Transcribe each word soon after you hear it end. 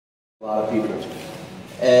A lot of people.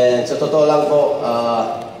 And sa totoo lang po,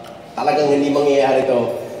 talagang hindi mangyayari to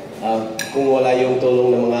kung wala yung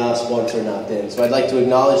tulong ng mga sponsor natin. So I'd like to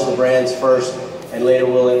acknowledge the brands first, and later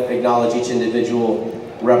we'll acknowledge each individual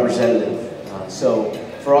representative. So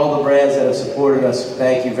for all the brands that have supported us,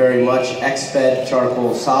 thank you very much. Exped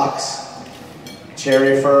Charcoal Socks,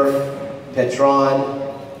 Cherryfer, Petron,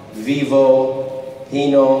 Vivo,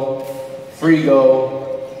 Hino, Frigo,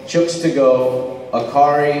 Chooks to Go,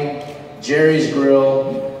 Akari, Jerry's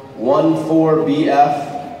Grill,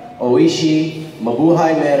 14BF, Oishi,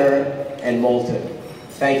 Mabuhay Manor, and Molten.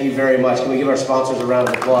 Thank you very much. Can we give our sponsors a round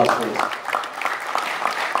of applause, please?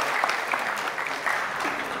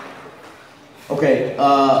 Okay,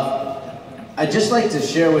 I'd just like to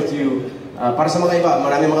share with you, para sa mga iba,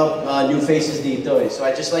 marami mga new faces dito. So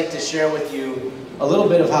I'd just like to share with you a little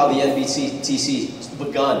bit of how the NBTC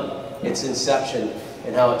begun, its inception,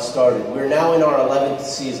 and how it started. We're now in our 11th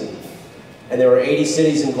season. And there were 80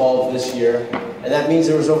 cities involved this year, and that means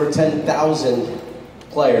there was over 10,000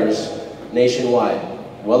 players nationwide,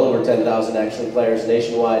 well over 10,000 actually players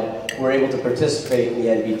nationwide who were able to participate in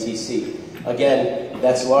the NBTC. Again,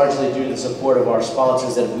 that's largely due to the support of our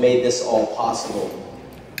sponsors that have made this all possible.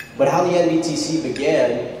 But how the NBTC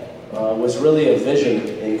began was really a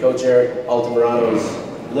vision in Coach Eric Altamirano's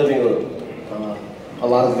living room. A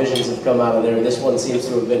lot of visions have come out of there. This one seems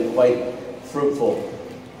to have been quite fruitful.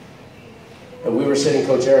 And we were sitting,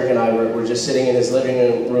 Coach Eric and I were just sitting in his living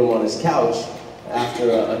room on his couch after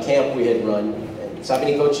a camp we had run. And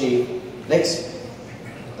sabi ni Coach, Lex,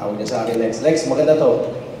 tawag niya sa akin, Lex, maganda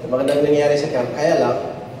to. Magandang nangyari sa camp, kaya lang,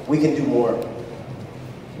 we can do more.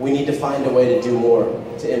 We need to find a way to do more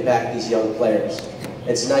to impact these young players.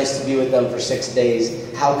 It's nice to be with them for 6 days.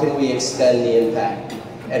 How can we extend the impact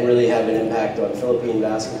and really have an impact on Philippine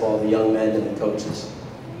basketball, the young men and the coaches?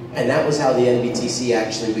 And that was how the NBTC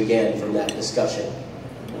actually began, from that discussion.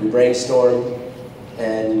 We brainstormed,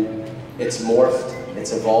 and it's morphed,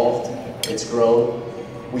 it's evolved, it's grown.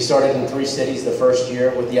 We started in 3 cities the first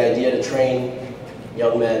year with the idea to train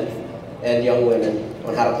young men and young women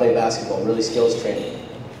on how to play basketball, really skills training.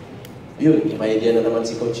 Yun, may idea na naman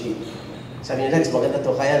si Coach. Sabi niya, Lex, maganda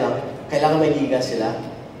to, kaya lang, kailangan may liga sila.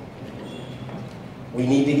 We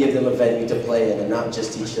need to give them a venue to play in and not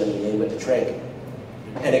just teach them the game, but to train.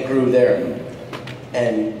 And it grew there.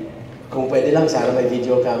 And kung pwede lang, sana may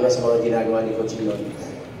video camera sa mga ginagawa ni Coach Inon.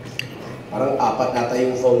 Parang 4 nata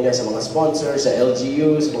yung phone niya sa mga sponsors, sa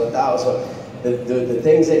LGU, sa mga tao. So the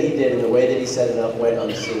things that he did and the way that he set it up went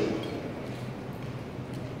unseen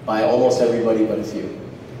by almost everybody but a few.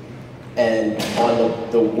 And on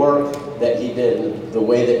the work that he did, the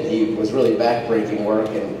way that he was really backbreaking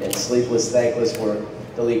work and sleepless, thankless work,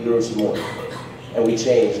 the league grew some more. And we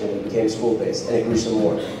changed, and it became school-based, and it grew some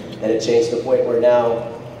more. And it changed to the point where now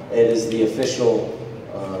it is the official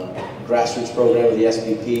grassroots program of the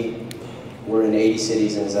SBP. We're in 80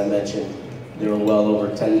 cities, and as I mentioned, there are well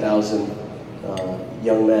over 10,000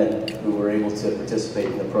 young men who were able to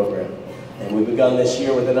participate in the program. And we begun this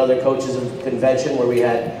year with another coaches convention where we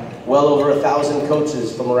had well over 1,000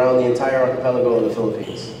 coaches from around the entire archipelago of the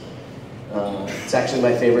Philippines. It's actually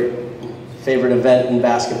my favorite event in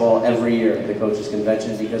basketball every year, the Coaches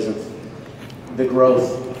Convention, because of the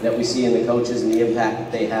growth that we see in the coaches and the impact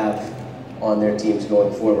that they have on their teams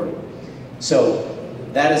going forward. So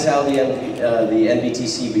that is how the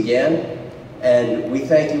NBTC began, and we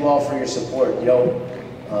thank you all for your support. You know,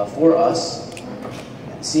 for us,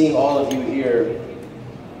 seeing all of you here,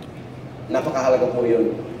 napakahalaga po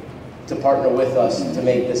yun, to partner with us to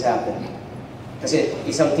make this happen. Kasi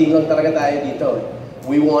isang team lang talaga tayo dito.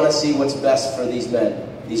 We want to see what's best for these men,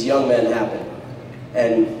 these young men happen.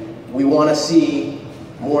 And we want to see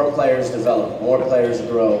more players develop, more players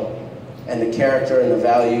grow, and the character and the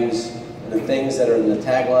values and the things that are in the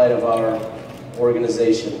tagline of our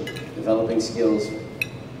organization, developing skills,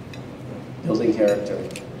 building character,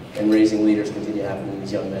 and raising leaders continue happening in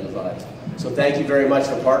these young men's lives. So thank you very much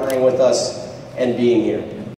for partnering with us and being here.